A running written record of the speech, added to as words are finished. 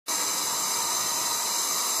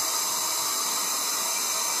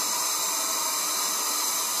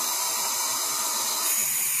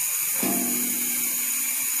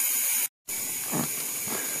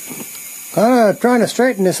Kind of trying to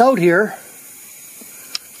straighten this out here.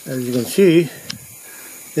 As you can see,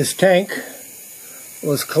 this tank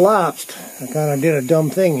was collapsed. I kind of did a dumb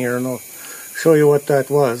thing here, and I'll show you what that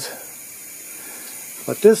was.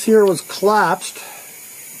 But this here was collapsed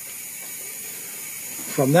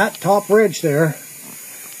from that top ridge there.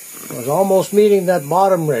 It was almost meeting that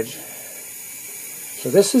bottom ridge. So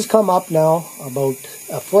this has come up now about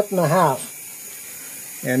 1.5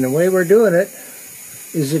 feet. And the way we're doing it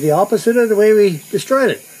is the opposite of the way we destroyed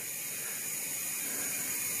it.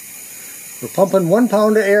 We're pumping 1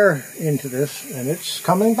 pound of air into this, and it's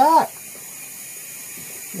coming back.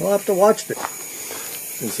 We'll have to watch it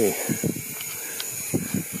and see.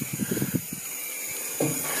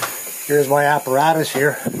 Here's my apparatus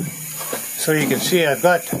here. So you can see I've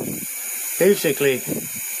got basically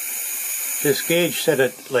this gauge set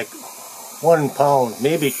at like 1 pound,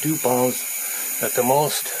 maybe 2 pounds at the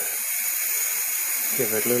most.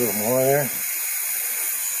 Give it a little more there. You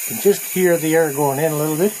can just hear the air going in a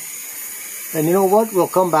little bit. And you know what? We'll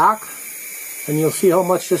come back and you'll see how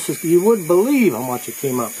much this is. You wouldn't believe how much it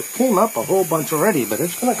came up. It came up a whole bunch already, but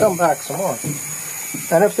it's going to come back some more.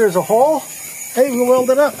 And if there's a hole, hey, we'll weld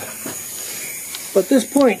it up. But this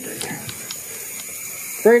point,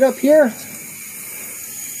 right up here,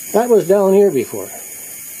 that was down here before.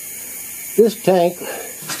 This tank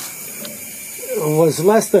was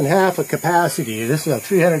less than half a capacity. This is a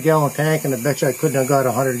 300-gallon tank, and I bet you I couldn't have got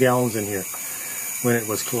 100 gallons in here when it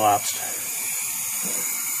was collapsed.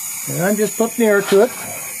 And I'm just putting air to it.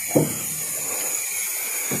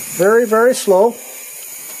 Very, very slow.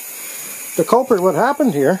 The culprit, what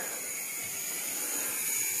happened here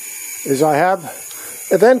is I have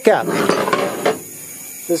a vent cap.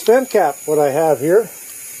 This vent cap, what I have here,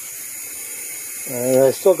 and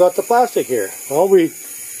I still got the plastic here.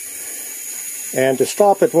 And to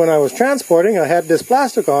stop it when I was transporting, I had this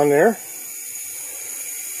plastic on there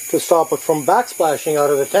to stop it from backsplashing out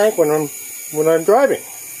of the tank when I'm driving.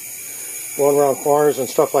 Going around corners and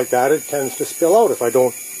stuff like that, it tends to spill out if I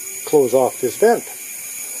don't close off this vent.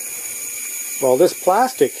 Well, this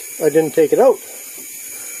plastic, I didn't take it out.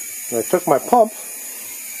 And I took my pump,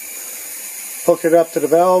 hooked it up to the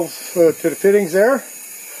valve, to the fittings there,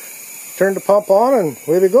 turned the pump on, and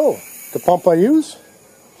away we go. The pump I use,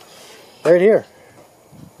 right here.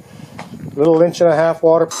 Little 1.5 inch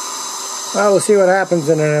water. Well, we'll see what happens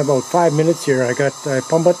in about 5 minutes here. I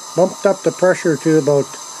bumped up the pressure to about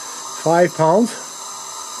 5 pounds.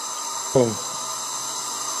 Boom.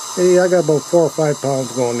 Hey, I got about 4 or 5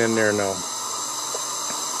 pounds going in there now.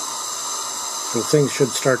 So things should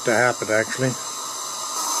start to happen actually.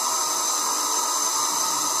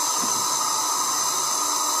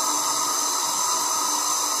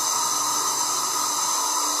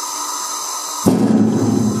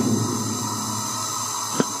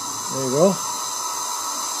 There you go.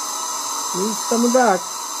 He's coming back.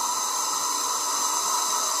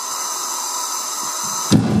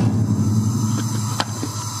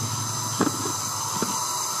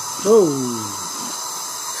 Whoa.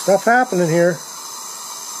 Stuff happening here.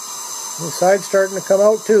 The side's starting to come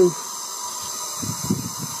out too.